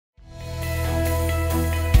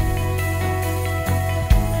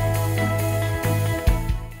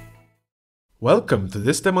Welcome to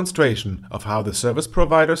this demonstration of how the service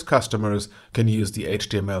provider's customers can use the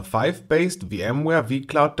HTML5-based VMware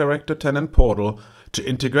vCloud Director Tenant Portal to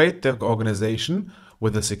integrate their organization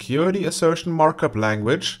with a Security Assertion Markup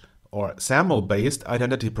Language, or SAML-based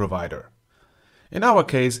identity provider. In our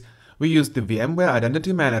case, we use the VMware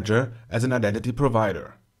Identity Manager as an identity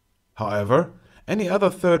provider. However, any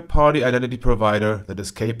other third-party identity provider that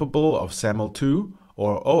is capable of SAML2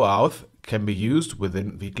 or OAuth can be used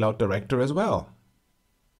within vCloud Director as well.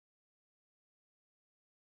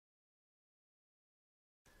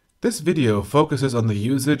 This video focuses on the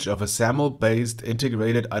usage of a SAML-based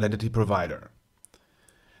integrated identity provider.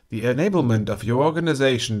 The enablement of your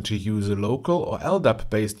organization to use local or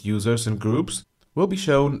LDAP-based users and groups will be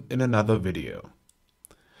shown in another video.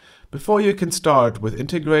 Before you can start with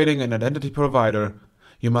integrating an identity provider,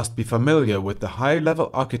 you must be familiar with the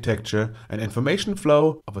high-level architecture and information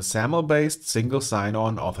flow of a SAML-based single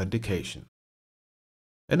sign-on authentication.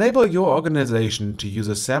 Enable your organization to use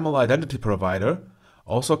a SAML identity provider,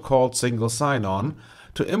 also called single sign-on,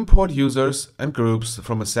 to import users and groups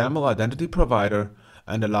from a SAML identity provider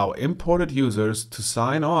and allow imported users to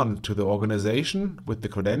sign on to the organization with the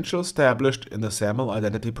credential established in the SAML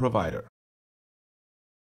identity provider.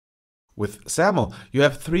 With SAML, you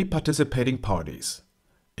have three participating parties: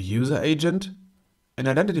 a user agent, an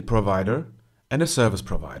identity provider, and a service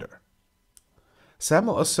provider.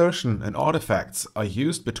 SAML assertion and artifacts are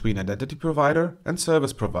used between identity provider and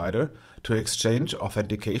service provider to exchange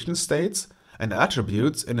authentication states and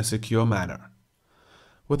attributes in a secure manner,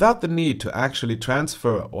 without the need to actually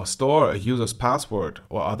transfer or store a user's password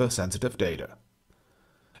or other sensitive data.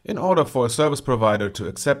 In order for a service provider to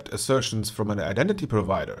accept assertions from an identity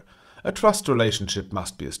provider, a trust relationship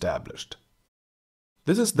must be established.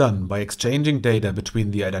 This is done by exchanging data between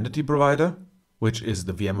the identity provider, which is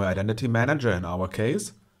the VMware Identity Manager in our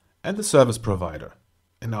case, and the service provider,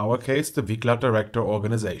 in our case the vCloud Director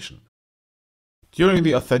organization. During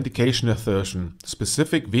the authentication assertion,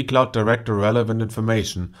 specific vCloud Director relevant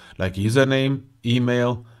information like username,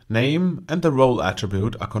 email, name, and the role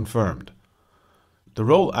attribute are confirmed. The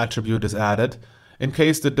role attribute is added in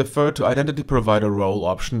case the Defer to Identity Provider role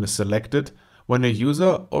option is selected when a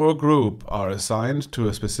user or a group are assigned to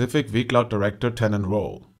a specific vCloud Director tenant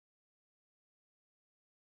role.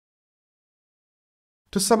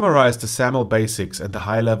 To summarize the SAML basics and the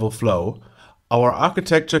high-level flow, our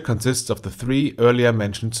architecture consists of the three earlier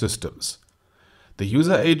mentioned systems: the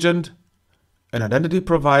user agent, an identity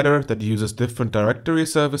provider that uses different directory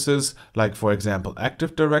services like, for example,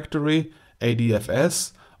 Active Directory,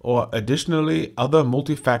 ADFS, or additionally other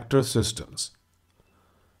multi-factor systems,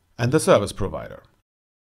 and the service provider.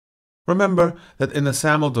 Remember that in the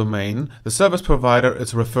SAML domain, the service provider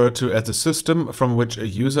is referred to as the system from which a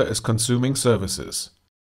user is consuming services.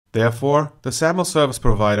 Therefore, the SAML service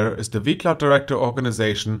provider is the vCloud Director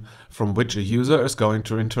organization from which a user is going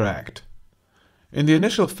to interact. In the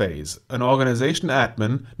initial phase, an organization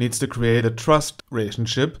admin needs to create a trust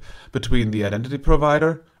relationship between the identity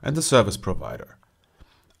provider and the service provider.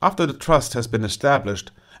 After the trust has been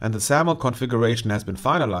established and the SAML configuration has been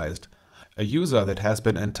finalized, a user that has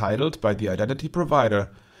been entitled by the identity provider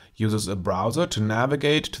uses a browser to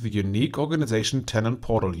navigate to the unique organization tenant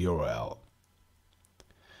portal URL.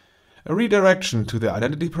 A redirection to the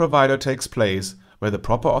identity provider takes place where the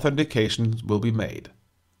proper authentication will be made.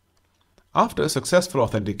 After a successful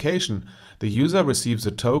authentication, the user receives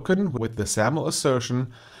a token with the SAML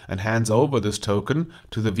assertion and hands over this token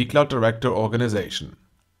to the vCloud Director organization.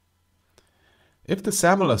 If the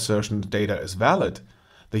SAML assertion data is valid,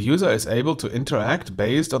 the user is able to interact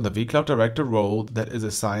based on the vCloud Director role that is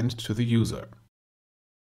assigned to the user.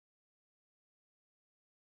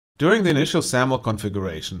 During the initial SAML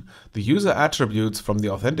configuration, the user attributes from the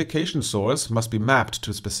authentication source must be mapped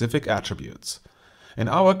to specific attributes. In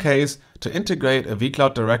our case, to integrate a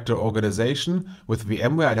vCloud Director organization with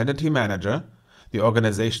VMware Identity Manager, the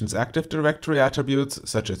organization's Active Directory attributes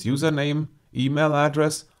such as username, email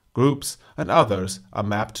address, groups, and others are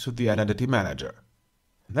mapped to the Identity Manager.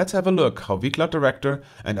 Let's have a look how vCloud Director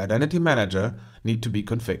and Identity Manager need to be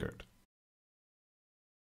configured.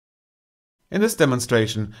 In this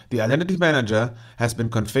demonstration, the Identity Manager has been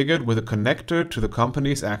configured with a connector to the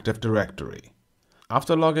company's Active Directory.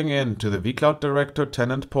 After logging in to the vCloud Director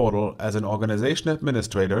tenant portal as an organization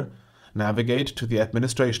administrator, navigate to the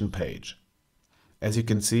administration page. As you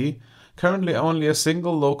can see, currently only a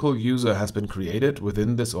single local user has been created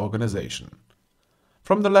within this organization.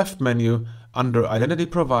 From the left menu, under Identity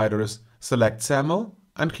Providers, select SAML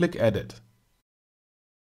and click Edit.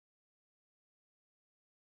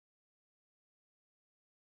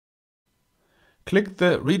 Click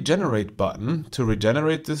the Regenerate button to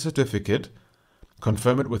regenerate the certificate,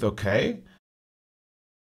 confirm it with OK,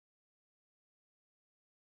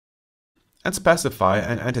 and specify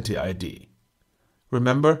an entity ID.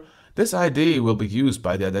 Remember, this ID will be used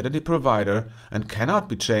by the identity provider and cannot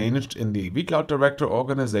be changed in the vCloud Director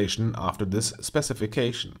organization after this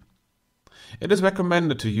specification. It is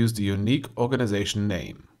recommended to use the unique organization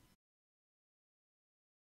name.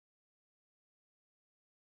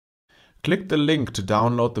 Click the link to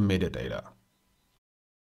download the metadata.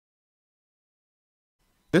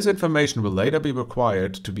 This information will later be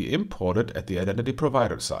required to be imported at the identity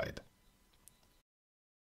provider side.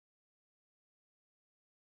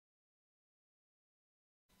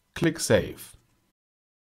 Click Save.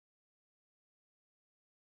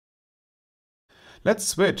 Let's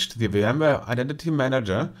switch to the VMware Identity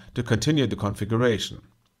Manager to continue the configuration.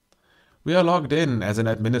 We are logged in as an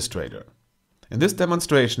administrator. In this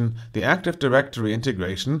demonstration, the Active Directory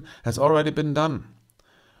integration has already been done.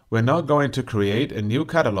 We're now going to create a new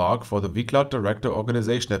catalog for the vCloud Director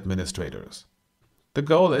organization administrators. The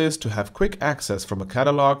goal is to have quick access from a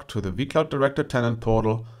catalog to the vCloud Director tenant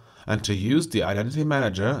portal and to use the Identity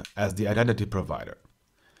Manager as the identity provider.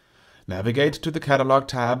 Navigate to the Catalog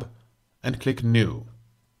tab and click New.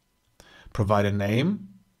 Provide a name.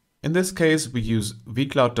 In this case, we use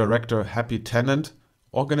vCloud Director Happy Tenant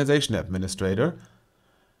Organization Administrator,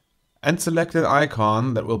 and select an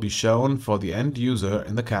icon that will be shown for the end user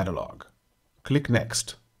in the catalog. Click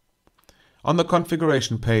Next. On the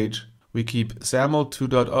configuration page, we keep SAML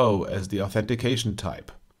 2.0 as the authentication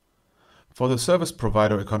type. For the service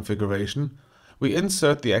provider configuration, we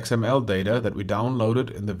insert the XML data that we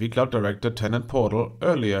downloaded in the vCloud Director tenant portal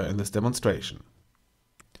earlier in this demonstration.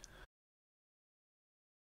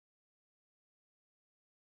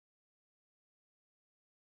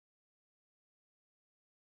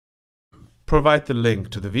 Provide the link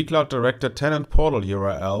to the vCloud Director tenant portal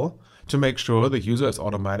URL to make sure the user is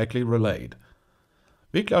automatically relayed.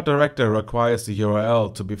 vCloud Director requires the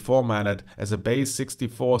URL to be formatted as a base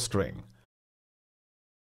 64 string.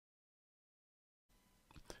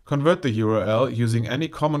 Convert the URL using any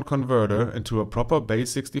common converter into a proper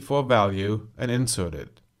base 64 value and insert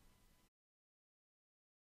it.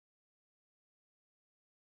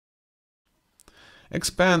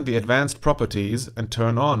 Expand the advanced properties and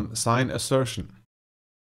turn on sign assertion.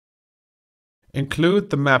 Include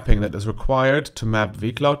the mapping that is required to map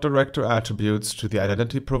vCloud Director attributes to the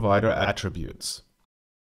identity provider attributes.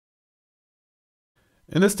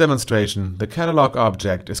 In this demonstration, the catalog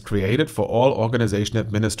object is created for all organization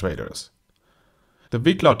administrators. The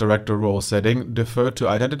vCloud Director role setting deferred to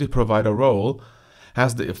identity provider role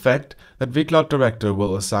has the effect that vCloud Director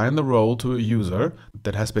will assign the role to a user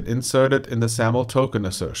that has been inserted in the SAML token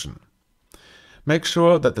assertion. Make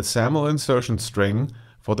sure that the SAML insertion string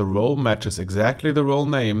for the role matches exactly the role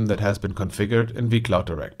name that has been configured in vCloud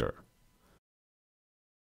Director.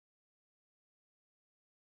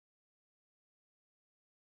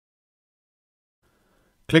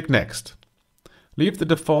 Click Next. Leave the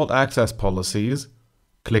default access policies,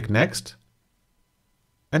 click Next,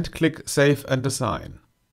 and click Save and Assign.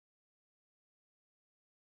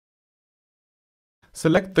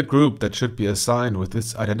 Select the group that should be assigned with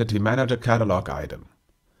this Identity Manager catalog item.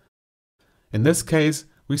 In this case,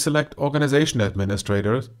 we select Organization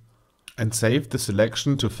Administrators and save the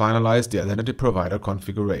selection to finalize the identity provider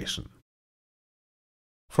configuration.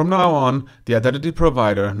 From now on, the identity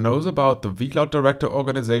provider knows about the vCloud Director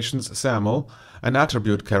organization's SAML and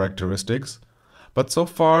attribute characteristics, but so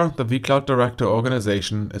far the vCloud Director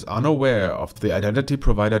organization is unaware of the identity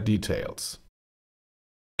provider details.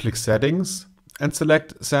 Click Settings and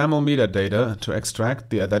select SAML metadata to extract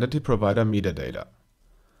the identity provider metadata.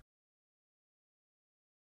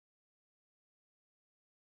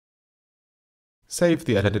 Save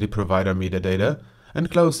the identity provider metadata and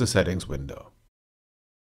close the settings window.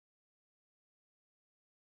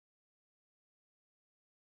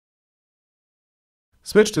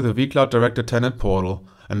 Switch to the vCloud Director tenant portal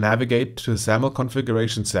and navigate to the SAML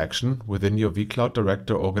configuration section within your vCloud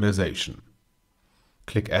Director organization.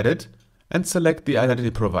 Click Edit and select the Identity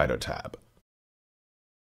Provider tab.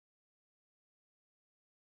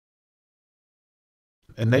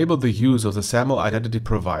 Enable the use of the SAML Identity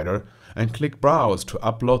Provider and click Browse to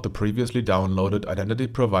upload the previously downloaded Identity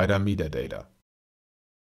Provider metadata.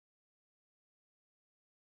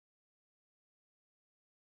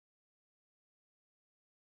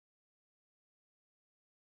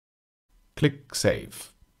 Click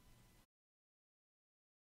Save.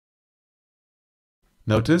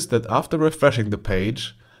 Notice that after refreshing the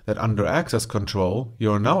page, that under Access Control,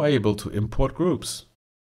 you are now able to import groups.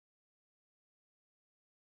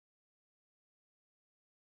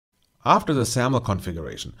 After the SAML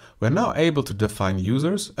configuration, we're now able to define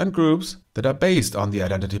users and groups that are based on the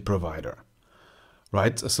identity provider.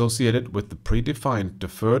 Rights associated with the predefined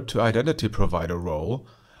deferred to identity provider role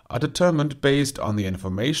are determined based on the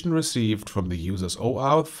information received from the user's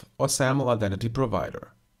OAuth or SAML identity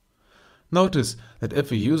provider. Notice that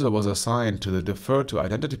if a user was assigned to the deferred to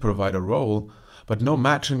identity provider role, but no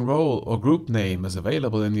matching role or group name is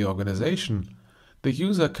available in the organization, the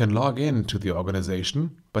user can log in to the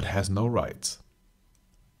organization but has no rights.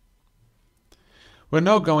 We're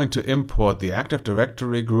now going to import the Active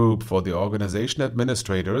Directory group for the organization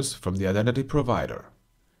administrators from the identity provider.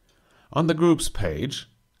 On the Groups page,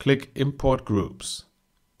 click Import Groups.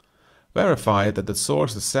 Verify that the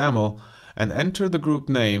source is SAML and enter the group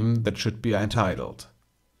name that should be entitled.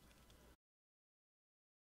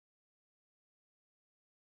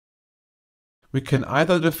 We can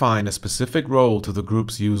either define a specific role to the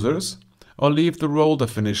group's users or leave the role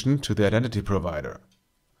definition to the identity provider.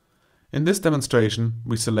 In this demonstration,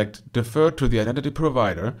 we select Defer to the identity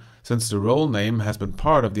provider since the role name has been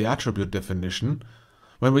part of the attribute definition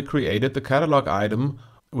when we created the catalog item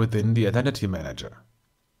within the Identity Manager.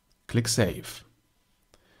 Click Save.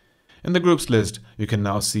 In the Groups list, you can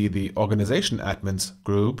now see the Organization Admins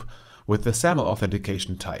group with the SAML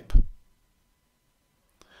authentication type.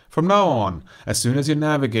 From now on, as soon as you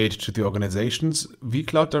navigate to the organization's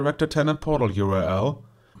vCloud Director Tenant Portal URL,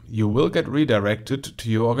 you will get redirected to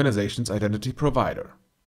your organization's identity provider.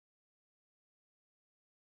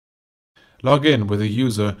 Log in with a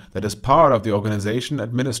user that is part of the Organization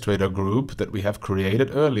Administrator group that we have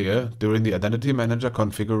created earlier during the Identity Manager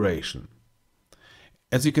configuration.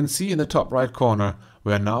 As you can see in the top right corner,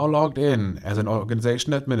 we are now logged in as an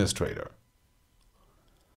Organization Administrator.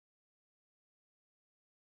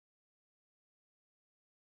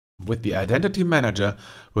 With the Identity Manager,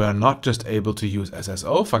 we are not just able to use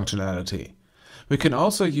SSO functionality. We can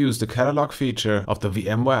also use the catalog feature of the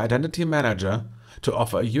VMware Identity Manager to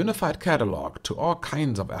offer a unified catalog to all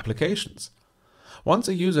kinds of applications. Once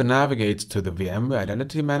a user navigates to the VMware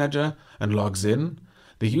Identity Manager and logs in,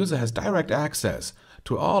 the user has direct access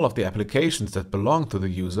to all of the applications that belong to the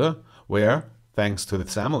user, where, thanks to the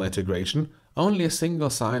SAML integration, only a single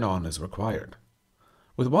sign-on is required.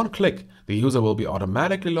 With one click, the user will be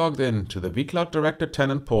automatically logged in to the vCloud Director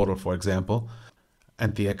Tenant Portal, for example,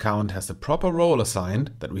 and the account has the proper role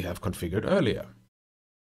assigned that we have configured earlier.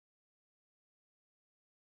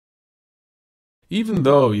 Even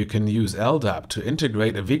though you can use LDAP to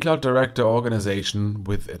integrate a vCloud Director organization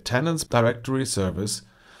with a tenant's directory service,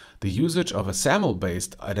 the usage of a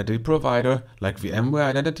SAML-based identity provider like VMware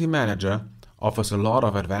Identity Manager offers a lot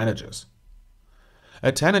of advantages.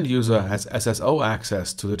 A tenant user has SSO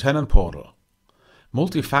access to the tenant portal.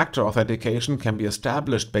 Multi-factor authentication can be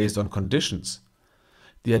established based on conditions.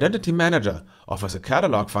 The Identity Manager offers a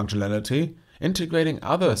catalog functionality integrating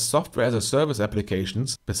other software-as-a-service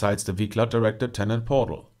applications besides the vCloud Director tenant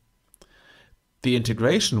portal. The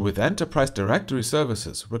integration with enterprise directory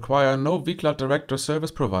services require no vCloud Director service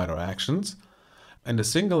provider actions, and a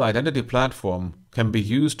single identity platform can be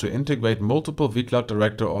used to integrate multiple vCloud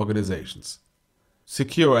Director organizations.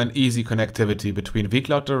 Secure and easy connectivity between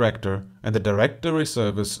vCloud Director and the directory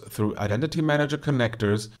service through Identity Manager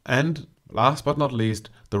connectors, and, last but not least,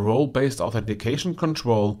 the role-based authentication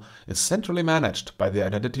control is centrally managed by the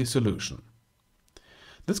identity solution.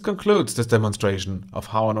 This concludes this demonstration of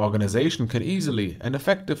how an organization can easily and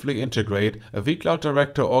effectively integrate a vCloud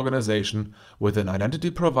Director organization with an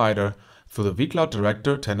identity provider through the vCloud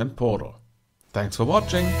Director tenant portal. Thanks for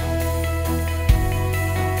watching!